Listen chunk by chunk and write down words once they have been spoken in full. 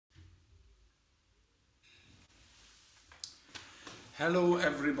Hello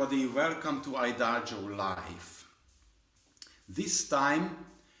everybody, welcome to IDAGIO Live. This time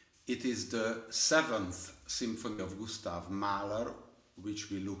it is the 7th Symphony of Gustav Mahler which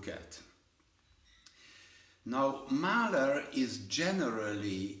we look at. Now Mahler is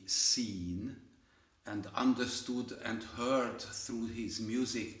generally seen and understood and heard through his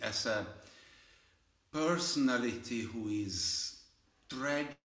music as a personality who is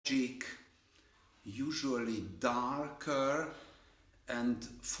tragic, usually darker and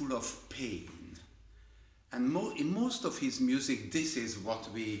full of pain. And in most of his music, this is what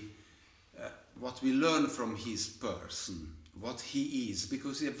we learn from his person, what he is,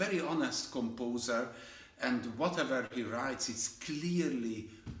 because he's a very honest composer, and whatever he writes,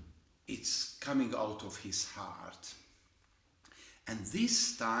 it's coming out of his heart. And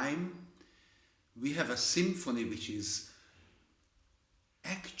this time we have a symphony which is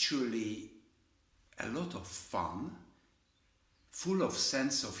actually a lot of fun, full of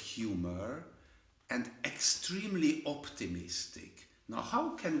sense of humor, and extremely optimistic. Now,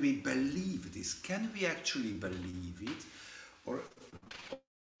 how can we believe this? Can we actually believe it? Or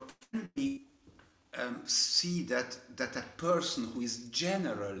can we see that a person who is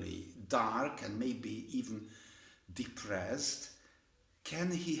generally dark and maybe even depressed,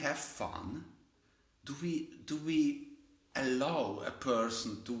 can he have fun? Do we allow a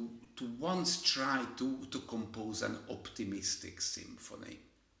person to once try to compose an optimistic symphony?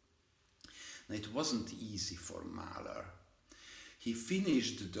 Now, it wasn't easy for Mahler. He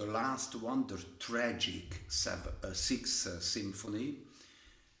finished the last one, the tragic Sixth Symphony,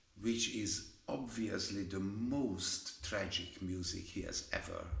 which is obviously the most tragic music he has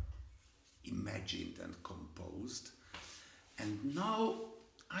ever imagined and composed. And now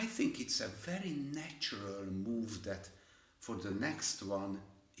I think it's a very natural move that for the next one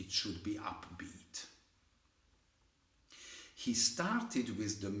it should be upbeat. He started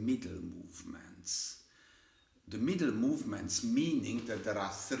with the middle movements. The middle movements meaning that there are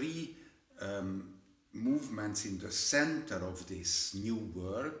three movements in the center of this new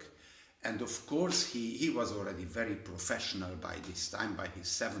work. And of course he was already very professional by this time, by his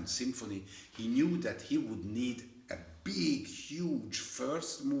 7th symphony. He knew that he would need a big, huge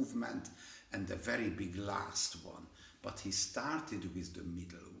first movement and a very big last one. But he started with the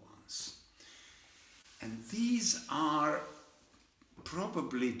middle ones. And these are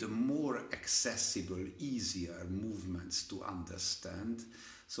probably the more accessible, easier movements to understand.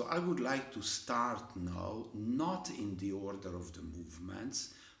 So I would like to start now, not in the order of the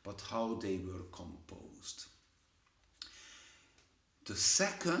movements, but how they were composed. The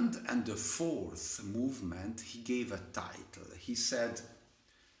second and the fourth movement, he gave a title. He said,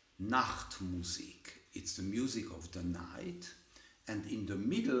 Nachtmusik. It's the music of the night, and in the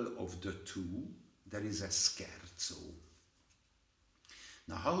middle of the two there is a scherzo.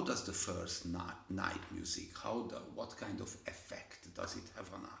 Now, how does the first night music, what kind of effect does it have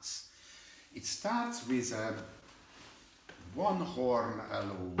on us? It starts with a one horn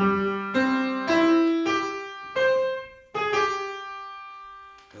alone,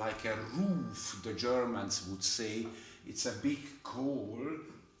 like a roof, the Germans would say. It's a big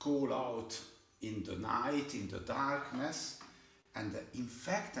call out in the night, in the darkness, and in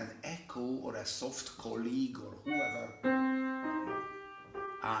fact an echo or a soft colleague or whoever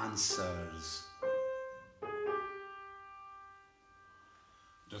answers.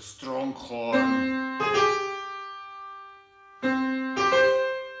 The strong horn.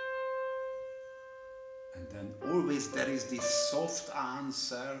 And then always there is this soft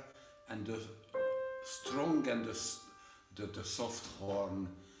answer, and the strong and the soft horn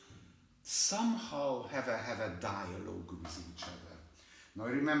somehow have a dialogue with each other. Now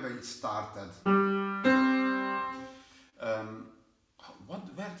remember, it started.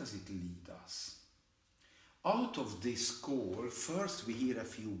 Where does it lead us? Out of this call, first we hear a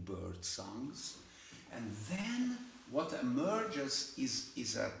few bird songs, and then what emerges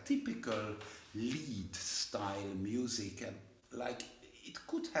is a typical lead style music, and like it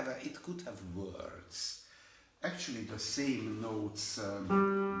could have words. Actually, the same notes.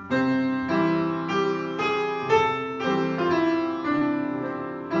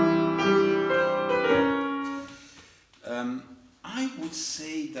 I would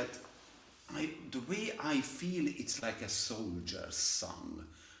say that the way I feel, it's like a soldier's song,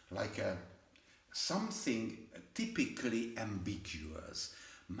 like something typically ambiguous.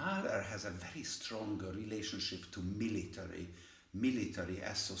 Mahler has a very strong relationship to military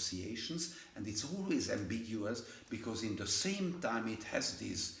associations, and it's always ambiguous because in the same time it has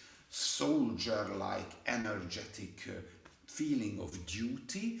this soldier-like energetic feeling of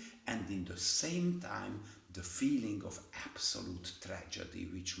duty, and in the same time the feeling of absolute tragedy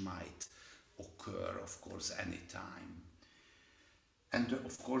which might occur, of course, anytime. And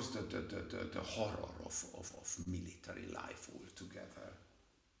of course the horror of military life altogether.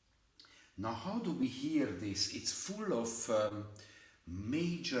 Now how do we hear this? It's full of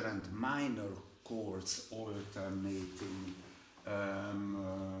major and minor chords alternating,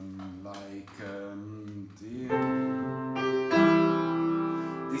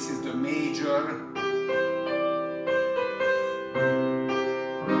 this is the major,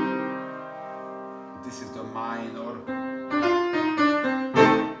 this is the minor,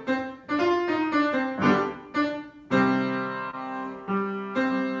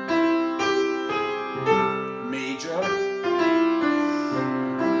 major,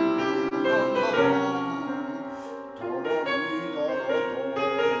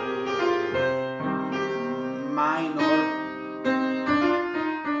 minor,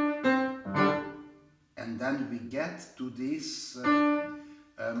 and then we get to this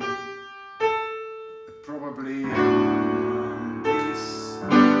probably this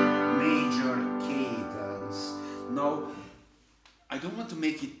major cadence. Now, I don't want to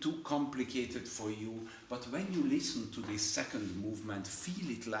make it too complicated for you, but when you listen to this second movement, feel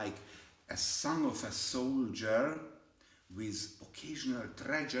it like a song of a soldier with occasional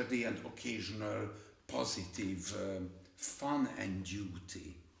tragedy and occasional positive fun and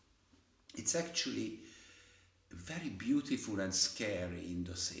duty. It's actually very beautiful and scary in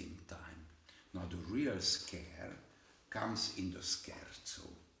the same time. Now the real scare comes in the scherzo.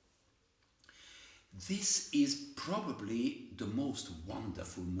 This is probably the most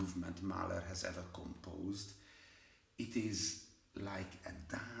wonderful movement Mahler has ever composed. It is like a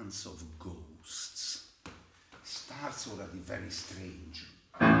dance of ghosts. Starts already very strange.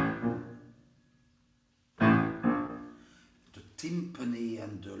 The timpani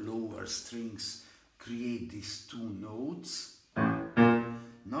and the lower strings create these two notes.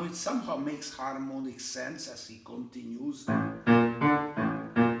 Now it somehow makes harmonic sense as he continues.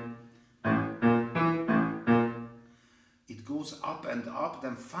 It goes up and up,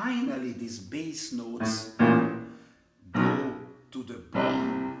 then finally these bass notes go to the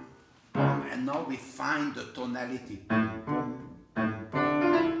bum, bum, and now we find the tonality.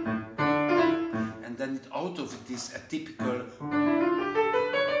 And then out of it is a typical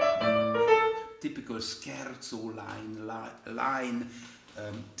scherzo line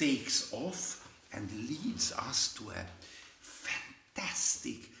takes off and leads us to a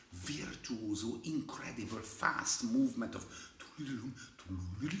fantastic, virtuoso, incredible, fast movement of,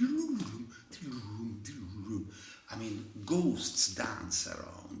 I mean, ghosts dance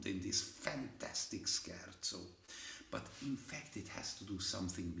around in this fantastic scherzo. But in fact it has to do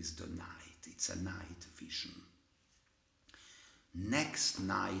something with the night. It's a night vision. Next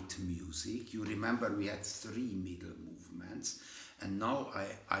night music, you remember we had 3 middle movements, and now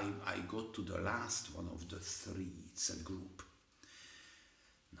I got to the last one of the 3, it's a group.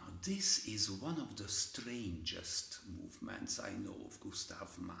 Now this is one of the strangest movements I know of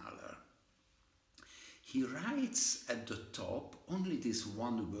Gustav Mahler. He writes at the top only this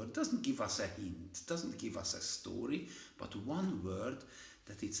one word, doesn't give us a hint, doesn't give us a story, but one word,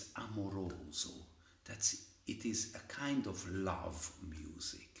 that it's amoroso, it is a kind of love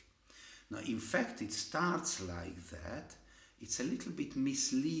music. Now in fact it starts like that. It's a little bit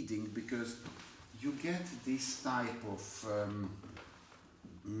misleading because you get this type of I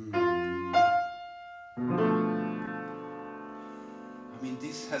mean,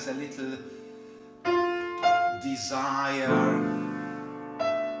 this has a little desire,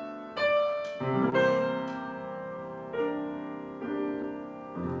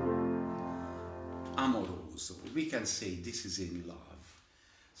 amoroso. We can say this is in love.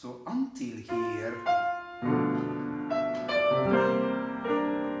 So until here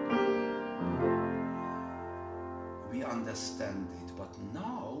we understand it, but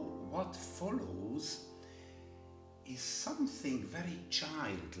now what follows is something very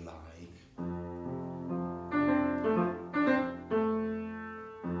childlike.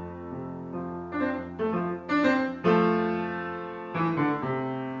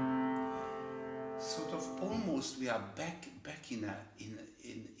 Sort of almost we are back in a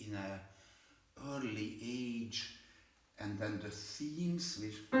early age, and then the themes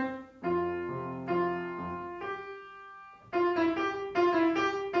which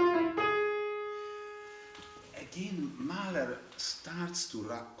again, Mahler starts to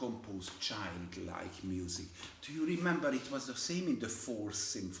compose childlike music. Do you remember it was the same in the 4th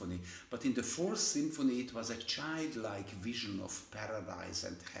symphony? But in the 4th symphony it was a childlike vision of paradise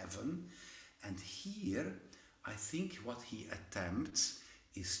and heaven. And here I think what he attempts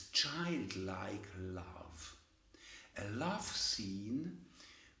is childlike love. A love scene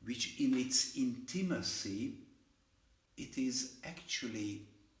which in its intimacy, it is actually,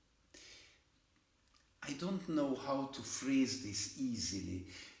 I don't know how to phrase this easily.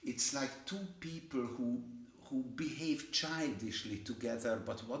 It's like two people who behave childishly together,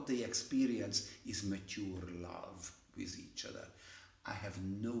 but what they experience is mature love with each other. I have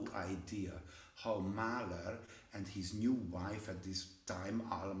no idea how Mahler and his new wife at this time,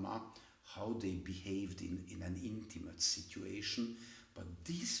 Alma, how they behaved in an intimate situation, but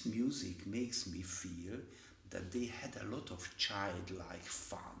this music makes me feel that they had a lot of childlike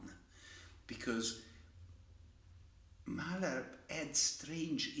fun, because Mahler adds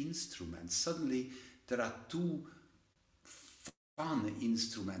strange instruments. Suddenly there are two fun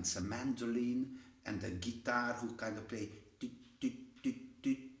instruments, a mandolin and a guitar who kind of play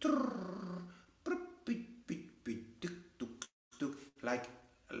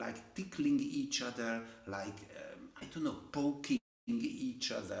like tickling each other, like I don't know, poking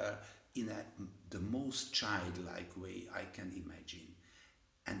each other in the most childlike way I can imagine.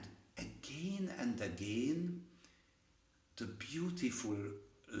 And again, the beautiful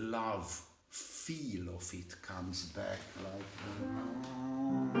love feel of it comes back, like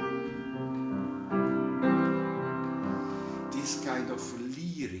this kind of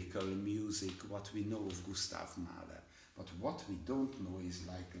lyrical music, what we know of Gustav Mahler. But what we don't know is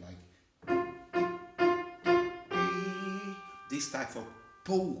like this type of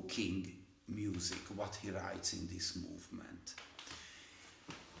poking music, what he writes in this movement.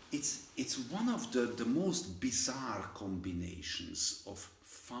 It's one of the most bizarre combinations of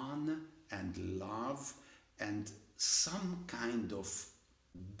fun and love and some kind of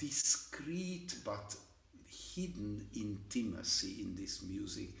discreet but hidden intimacy in this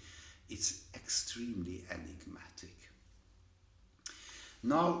music. It's extremely enigmatic.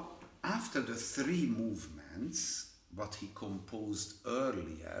 Now, after the three movements, what he composed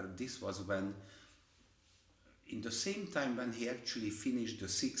earlier, this was when, in the same time when he actually finished the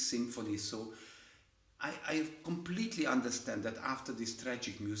Sixth Symphony, so I completely understand that after this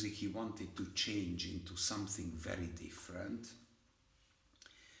tragic music he wanted to change into something very different.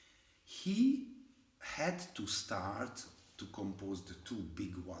 He had to start to compose the two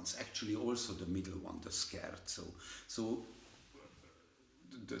big ones, actually also the middle one, the scherzo. So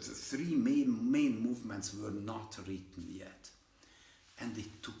the three main movements were not written yet, and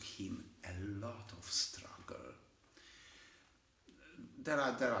it took him a lot of struggle. There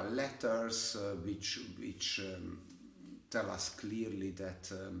are letters which tell us clearly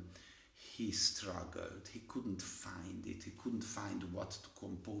that he struggled. He couldn't find it. He couldn't find what to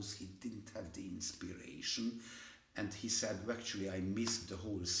compose. He didn't have the inspiration, and he said, well, actually, I missed the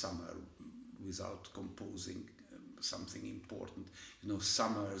whole summer without composing something important. You know,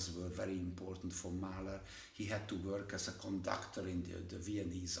 summers were very important for Mahler. He had to work as a conductor in the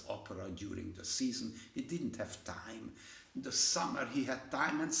Viennese opera during the season. He didn't have time. In the summer he had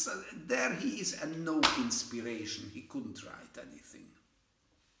time, and so there he is, and no inspiration. He couldn't write anything.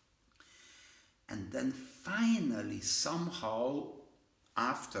 And then finally, somehow,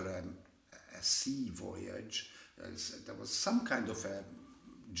 after a sea voyage, there was some kind of a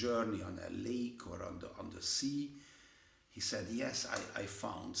journey on a lake or on the sea. He said, yes, I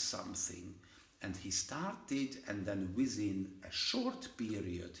found something. And he started, and then within a short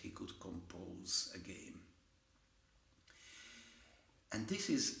period he could compose again. And this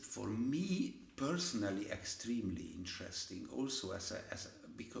is, for me personally, extremely interesting, also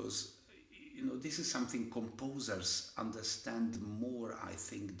because, you know, this is something composers understand more, I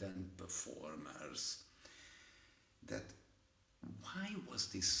think, than performers. That why was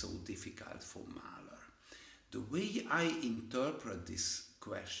this so difficult for Mahler? The way I interpret this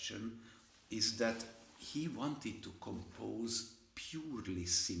question is that he wanted to compose purely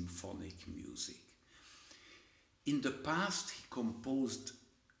symphonic music. In the past, he composed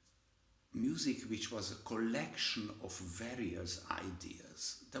music which was a collection of various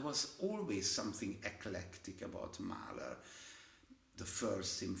ideas. There was always something eclectic about Mahler. The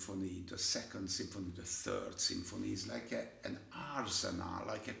first symphony, the second symphony, the third symphony is like an arsenal,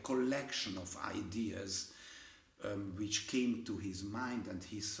 like a collection of ideas which came to his mind, and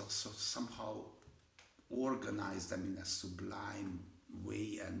he somehow organized them in a sublime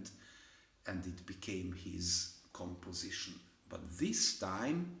way, and it became his composition. But this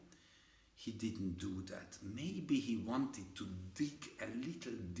time he didn't do that. Maybe he wanted to dig a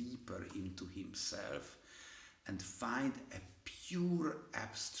little deeper into himself and find a pure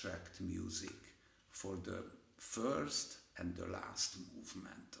abstract music for the first and the last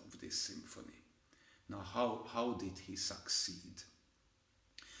movement of this symphony. Now, how did he succeed?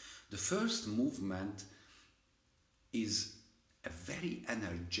 The first movement is a very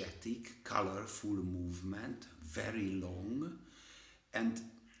energetic, colorful movement, very long, and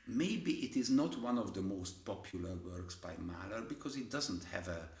maybe it is not one of the most popular works by Mahler because it doesn't have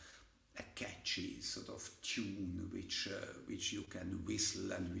a catchy sort of tune which you can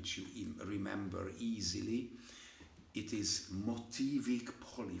whistle and which you remember easily. It is motivic,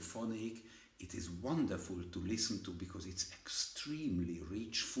 polyphonic. It is wonderful to listen to because it's extremely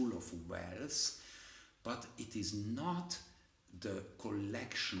rich, full of wells, but it is not the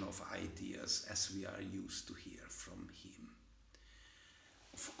collection of ideas as we are used to hear from him.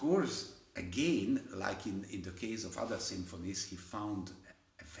 Of course, again, like in the case of other symphonies, he found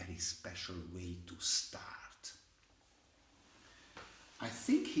a very special way to start. I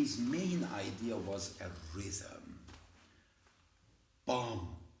think his main idea was a rhythm.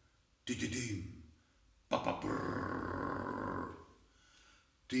 Bam, di-di-dim, pa-pa-brrr,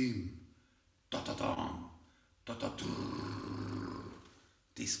 dim, ta-ta-dam, ta-ta-drrr.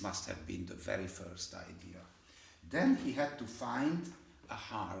 This must have been the very first idea. Then he had to find a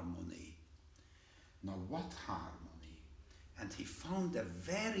harmony. Now what harmony? And he found a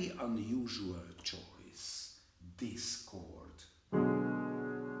very unusual choice, this chord.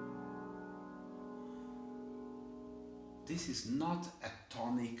 This is not a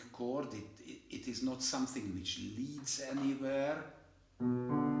tonic chord, it is not something which leads anywhere.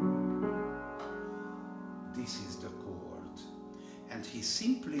 This is the chord. And he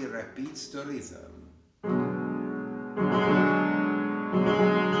simply repeats the rhythm.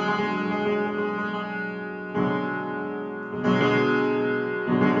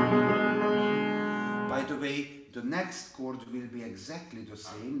 By the way, the next chord will be exactly the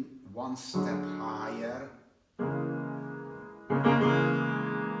same, one step higher.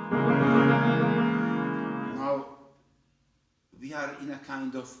 Now, we are in a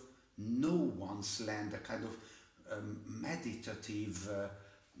kind of no one's land, a kind of meditative,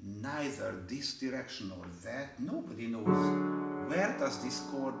 neither this direction or that. Nobody knows where does this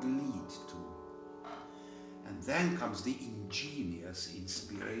chord lead to. And then comes the ingenious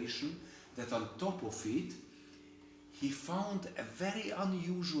inspiration that on top of it, he found a very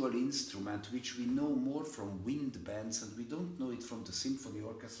unusual instrument which we know more from wind bands and we don't know it from the symphony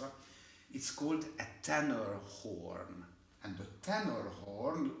orchestra. It's called a tenor horn. And the tenor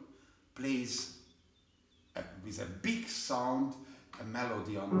horn plays with a big sound a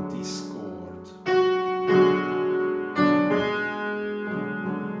melody on this chord.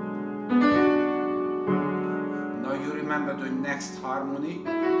 Now you remember the next harmony.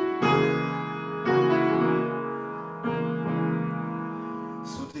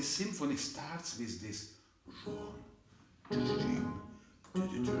 So this symphony starts with this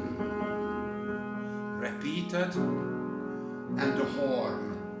repeated, and the horn.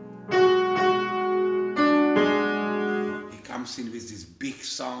 He comes in with this big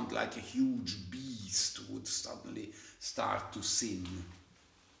sound like a huge beast would suddenly start to sing.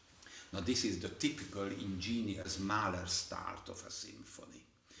 Now this is the typical ingenious Mahler start of a symphony.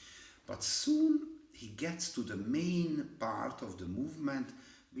 But soon he gets to the main part of the movement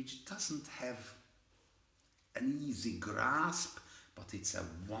which doesn't have an easy grasp, but it's a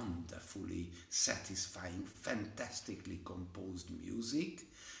wonderfully satisfying, fantastically composed music,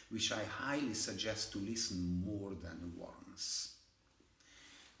 which I highly suggest to listen more than once.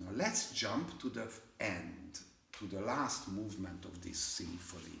 Now let's jump to the end, to the last movement of this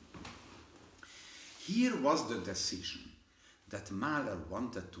symphony. Here was the decision that Mahler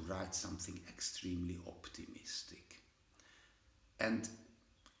wanted to write something extremely optimistic. And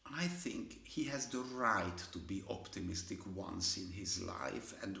I think he has the right to be optimistic once in his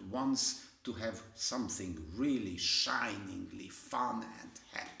life and once to have something really shiningly fun and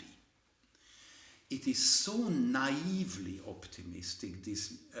happy. It is so naively optimistic,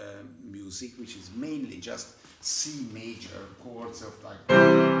 this music, which is mainly just C major chords of like...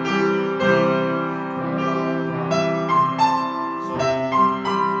 So,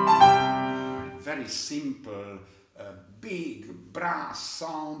 very simple, big brass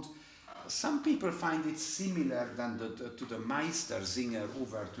sound. Some people find it similar than to the Meistersinger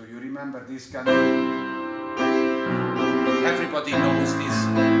overture. You remember this kind of... Everybody knows this.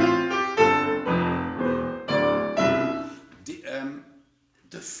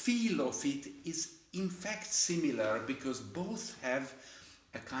 The feel of it is in fact similar because both have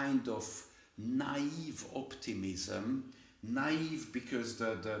a kind of naive optimism. Naive because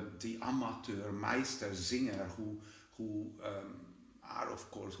the amateur Meistersinger who are of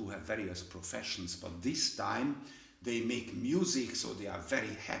course who have various professions, but this time they make music, so they are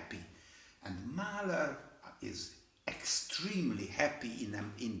very happy. And Mahler is extremely happy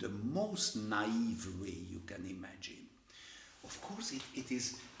in the most naive way you can imagine. Of course,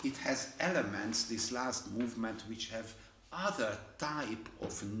 it has elements, this last movement, which have other type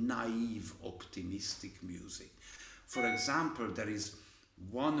of naive, optimistic music. For example, there is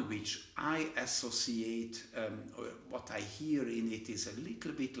one which I associate, what I hear in it is a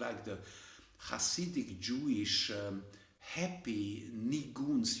little bit like the Hasidic Jewish happy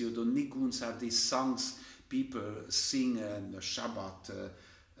niguns. You know, niguns are these songs people sing on Shabbat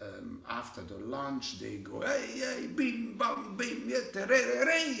after the lunch. They go, hey, hey, bim, bam, bim,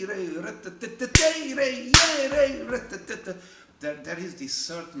 there is this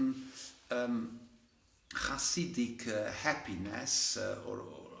certain Hasidic happiness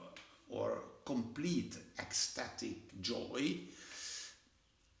or complete ecstatic joy.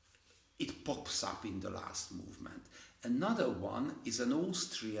 It pops up in the last movement. Another one is an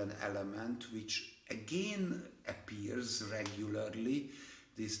Austrian element which again appears regularly.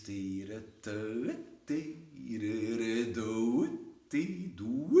 This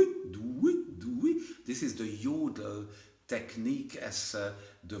this is the yodel technique as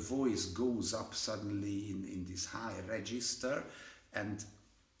the voice goes up suddenly in this high register. And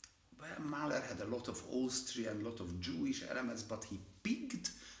well, Mahler had a lot of Austrian, a lot of Jewish elements, but he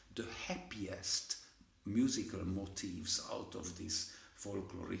picked the happiest musical motifs out of this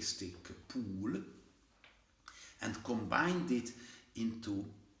folkloristic pool and combined it into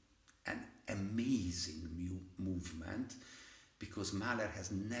an amazing movement, because Mahler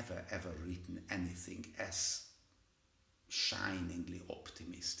has never ever written anything as shiningly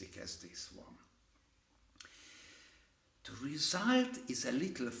optimistic as this one. The result is a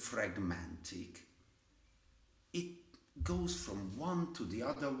little fragmentic. It goes from one to the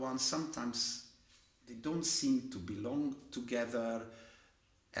other one. Sometimes they don't seem to belong together,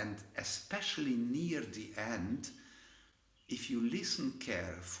 and especially near the end, if you listen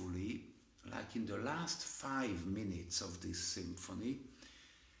carefully, like in the last 5 minutes of this symphony,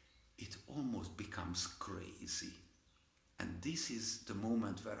 it almost becomes crazy. And this is the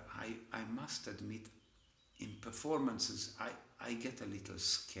moment where I must admit, in performances, I get a little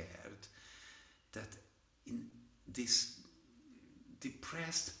scared that in this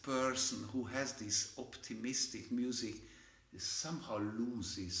depressed person who has this optimistic music somehow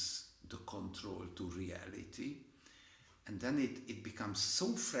loses the control to reality. And then it becomes so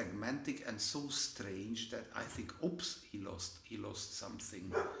fragmentic and so strange that I think, oops, he lost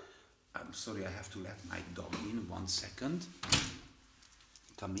something. I'm sorry, I have to let my dog in 1 second.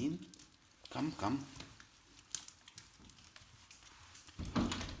 Come in. Come.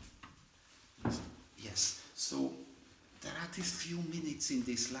 Yes, so there are these few minutes in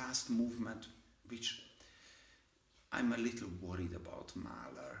this last movement which I'm a little worried about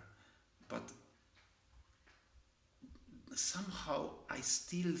Mahler, but somehow I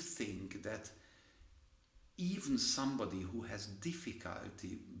still think that even somebody who has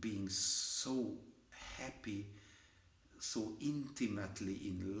difficulty being so happy, so intimately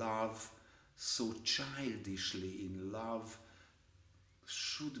in love, so childishly in love,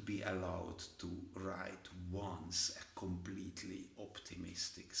 should be allowed to write once a completely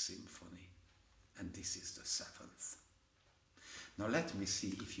optimistic symphony. And this is the 7th. Now let me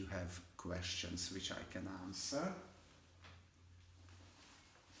see if you have questions which I can answer.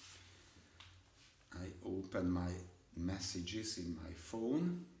 I open my messages in my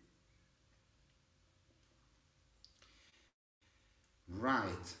phone.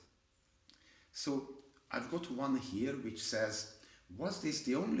 Right. So I've got one here which says, was this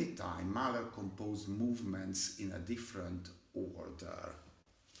the only time Mahler composed movements in a different order?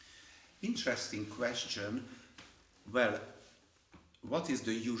 Interesting question. Well, what is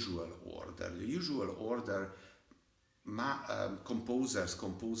the usual order? The usual order, composers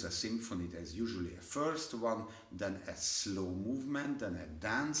compose a symphony. There's usually a first one, then a slow movement, then a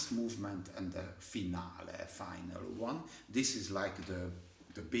dance movement, and a finale, a final one. This is like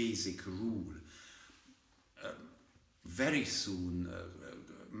the basic rule. Very soon,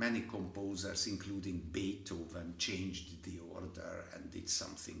 many composers, including Beethoven, changed the order and did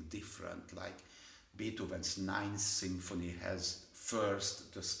something different. Like Beethoven's 9th symphony has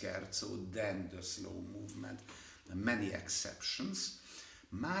first the scherzo, then the slow movement. Many exceptions.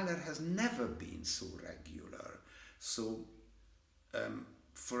 Mahler has never been so regular. So,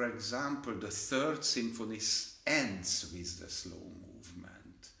 for example, the 3rd symphony ends with the slow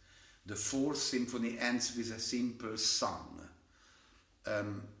movement. The 4th symphony ends with a simple song.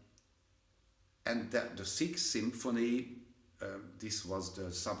 And the 6th symphony, this was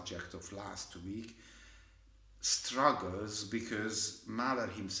the subject of last week, struggles because Mahler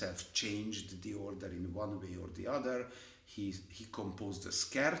himself changed the order in one way or the other. He composed the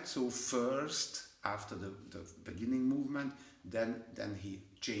scherzo first after the beginning movement, then he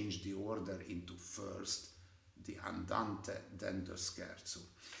changed the order into first the andante, then the scherzo.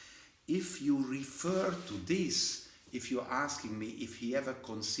 If you refer to this, if you're asking me if he ever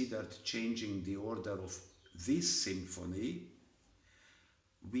considered changing the order of this symphony,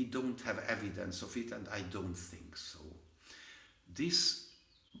 we don't have evidence of it, and I don't think so. The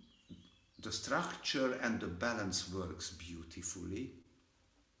structure and the balance works beautifully.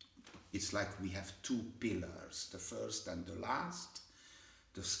 It's like we have two pillars, the first and the last,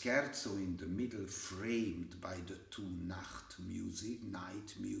 the scherzo in the middle framed by the two night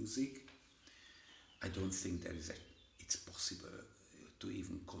music. I don't think it's possible to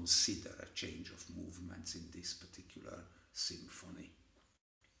even consider a change of movements in this particular symphony.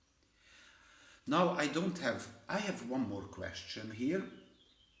 Now I have one more question here.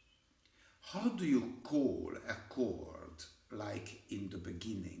 How do you call a chord like in the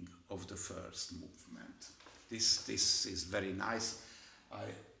beginning of the first movement? This is very nice.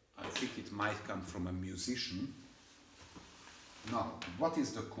 I think it might come from a musician. Now, what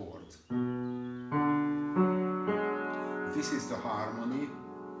is the chord? This is the harmony.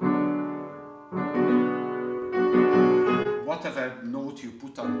 Whatever note you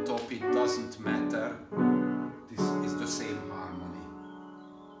put on top, it doesn't matter. This is the same harmony.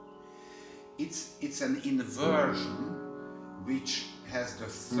 It's an inversion which has the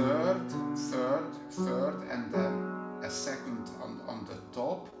third, and then a second on the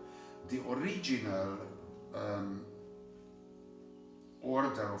top. The original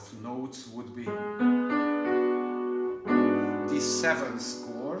order of notes would be this seventh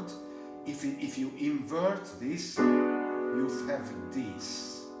chord. If you invert this, you have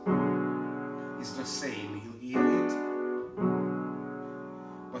this. It's the same, you hear it,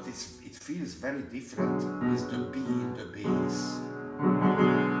 but it feels very different with the B in the bass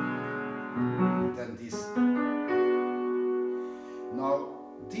than this. Now,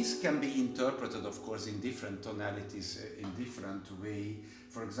 this can be interpreted, of course, in different tonalities, in different way.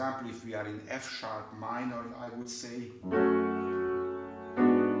 For example, if we are in F sharp minor, I would say,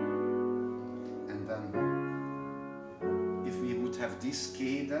 and then if we would have this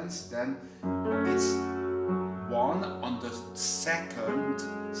cadence, then it's 1 on the second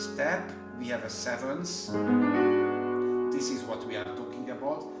step, we have a seventh. This is what we are talking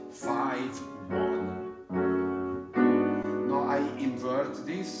about, 5, 1. Now I invert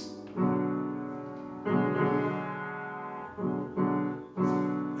this,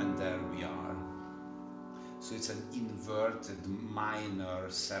 and there we are. So it's an inverted minor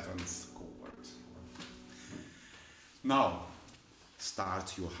 7th chord. Now,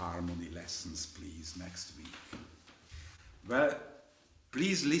 start your harmony lessons, please, next week. Well,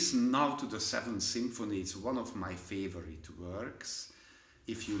 please listen now to the 7th Symphony. It's one of my favorite works.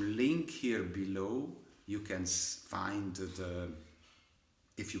 If you link here below, you can find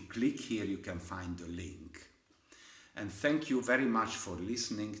if you click here, you can find the link. And thank you very much for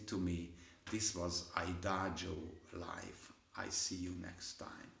listening to me. This was IDAGIO Live. I see you next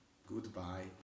time. Goodbye.